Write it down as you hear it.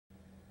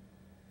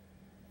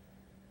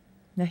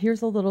Now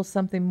here's a little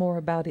something more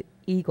about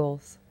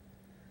eagles.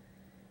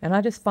 And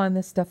I just find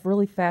this stuff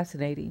really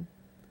fascinating.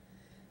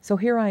 So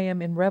here I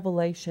am in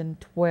Revelation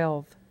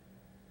 12.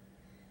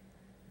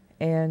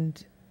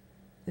 And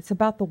it's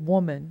about the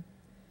woman.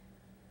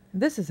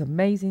 This is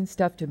amazing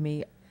stuff to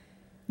me.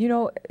 You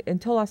know,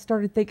 until I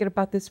started thinking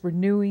about this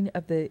renewing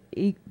of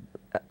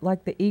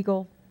like the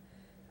eagle,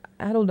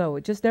 I don't know,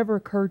 it just never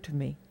occurred to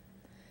me.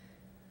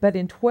 But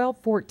in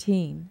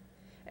 12:14,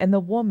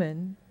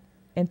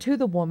 and to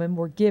the woman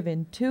were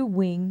given 2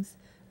 wings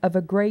of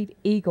a great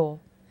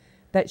eagle,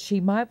 that she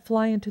might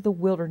fly into the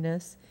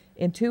wilderness,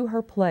 into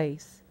her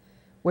place,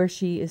 where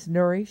she is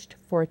nourished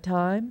for a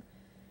time,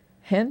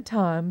 and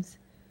times,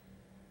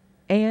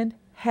 and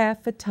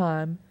half a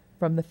time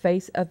from the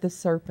face of the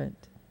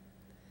serpent.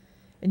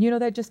 And you know,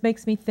 that just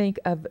makes me think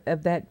of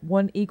that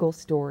one eagle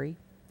story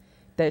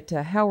that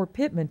Howard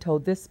Pittman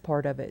told this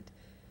part of it,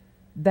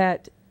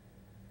 that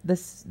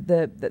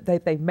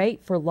they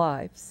mate for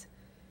lives,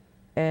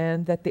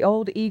 and that the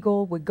old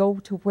eagle would go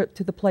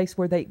to the place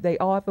where they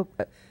all have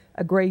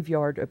a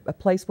graveyard, a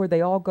place where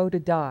they all go to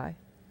die.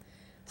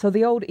 So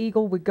the old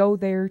eagle would go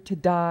there to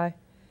die,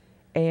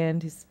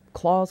 and his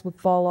claws would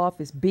fall off,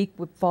 his beak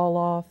would fall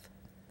off,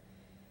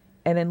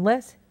 and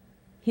unless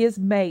his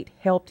mate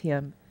helped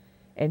him,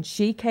 and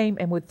she came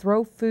and would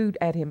throw food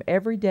at him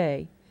every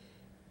day,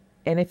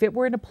 and if it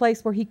were in a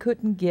place where he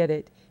couldn't get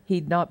it,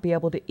 he'd not be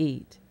able to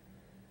eat.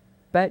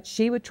 But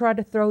she would try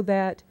to throw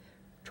that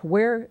to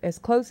where as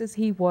close as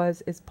he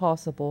was as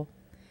possible,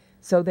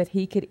 so that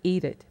he could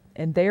eat it.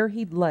 And there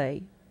he'd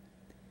lay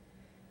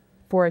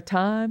for a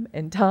time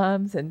and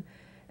times and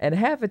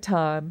half a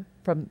time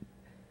from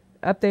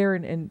up there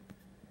in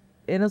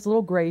his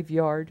little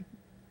graveyard,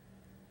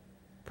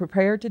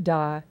 prepared to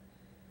die.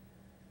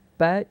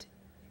 But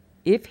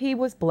if he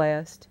was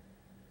blessed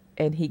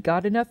and he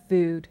got enough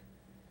food,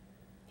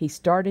 he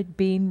started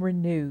being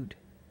renewed.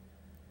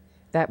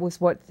 That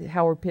was what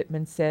Howard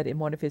Pittman said in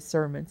one of his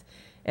sermons.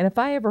 And if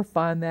I ever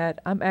find that,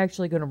 I'm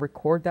actually going to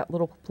record that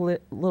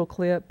little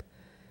clip,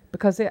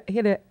 because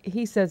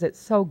he says it's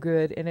so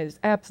good and it's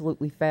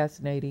absolutely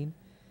fascinating.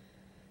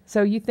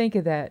 So you think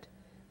of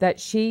that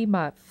she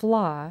might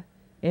fly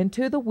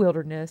into the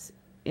wilderness,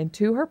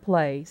 into her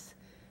place,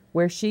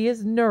 where she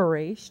is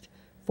nourished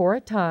for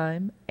a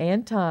time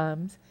and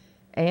times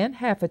and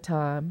half a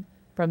time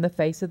from the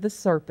face of the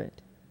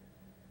serpent.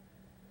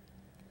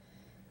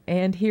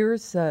 And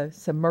here's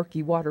some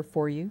murky water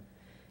for you.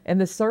 And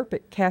the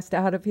serpent cast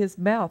out of his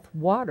mouth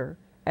water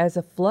as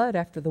a flood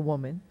after the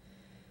woman,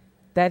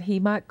 that he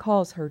might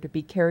cause her to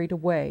be carried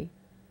away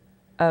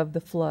of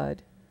the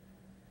flood.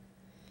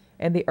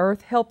 And the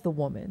earth helped the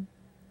woman.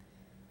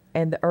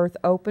 And the earth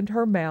opened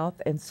her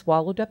mouth and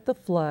swallowed up the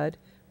flood,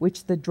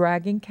 which the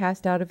dragon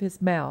cast out of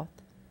his mouth.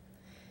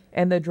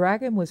 And the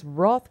dragon was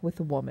wroth with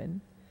the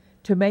woman,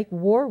 to make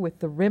war with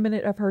the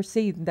remnant of her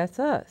seed, and that's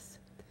us,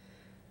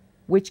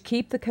 which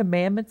keep the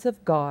commandments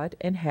of God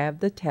and have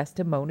the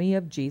testimony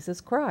of Jesus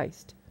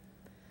Christ.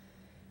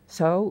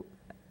 So,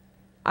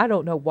 I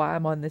don't know why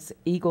I'm on this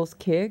eagle's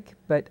kick,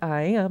 but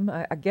I am.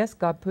 I guess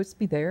God puts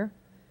me there.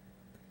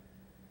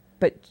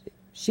 But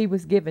she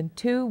was given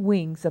 2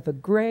 wings of a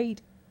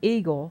great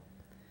eagle,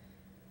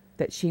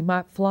 that she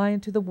might fly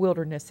into the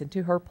wilderness,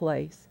 into her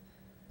place.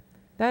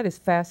 That is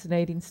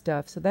fascinating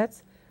stuff. So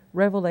that's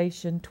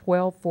Revelation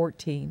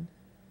 12:14.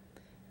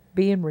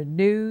 Being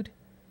renewed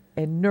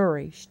and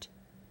nourished,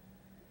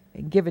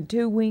 and given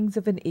 2 wings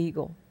of an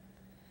eagle,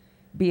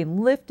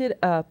 being lifted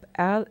up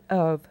out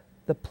of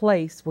the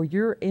place where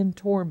you're in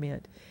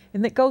torment.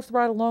 And that goes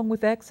right along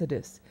with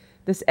Exodus,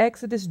 this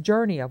Exodus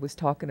journey I was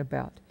talking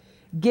about,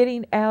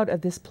 getting out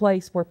of this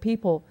place where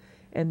people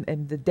and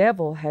the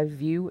devil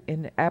have you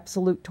in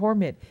absolute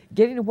torment,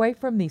 getting away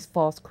from these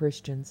false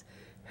Christians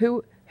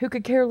who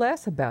could care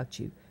less about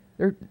you.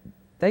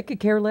 They could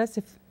care less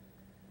if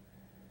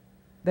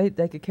they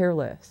could care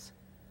less.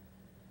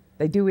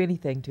 They do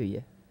anything to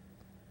you.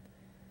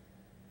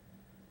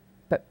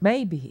 But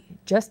maybe,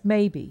 just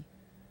maybe,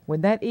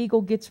 when that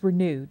eagle gets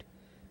renewed,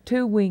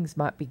 2 wings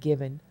might be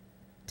given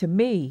to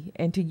me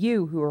and to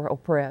you who are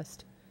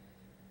oppressed,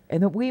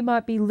 and that we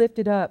might be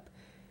lifted up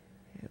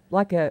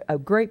like a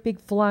great big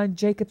flying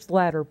Jacob's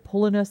ladder,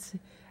 pulling us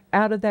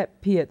out of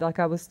that pit, like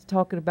I was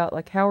talking about,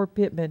 like Howard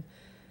Pittman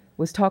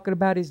was talking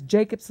about his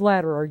Jacob's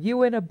ladder. Are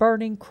you in a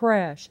burning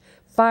crash?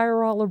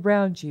 Fire all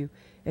around you,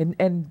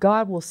 and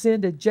God will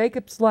send a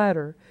Jacob's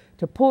ladder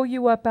to pull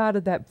you up out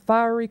of that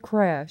fiery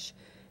crash.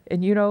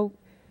 And you know,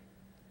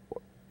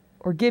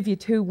 or give you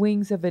 2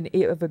 wings of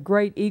a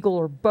great eagle,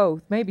 or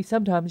both. Maybe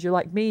sometimes you're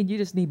like me and you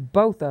just need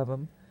both of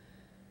them.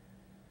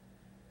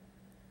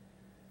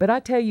 But I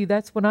tell you,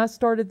 that's when I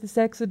started this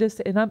Exodus,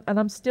 and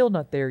I'm still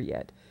not there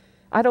yet.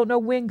 I don't know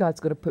when God's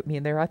going to put me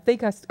in there. I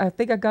think I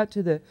got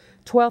to the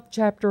 12th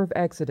chapter of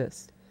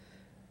Exodus.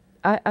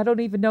 I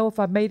don't even know if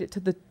I made it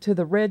to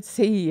the Red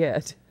Sea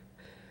yet.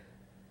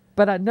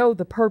 But I know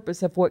the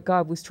purpose of what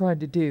God was trying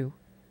to do,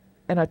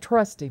 and I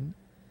trust Him.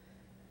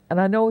 And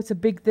I know it's a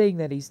big thing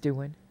that He's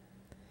doing.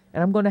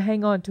 And I'm going to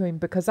hang on to him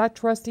because I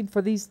trust him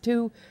for these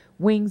 2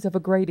 wings of a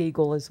great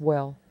eagle as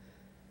well.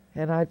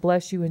 And I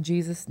bless you in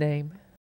Jesus' name.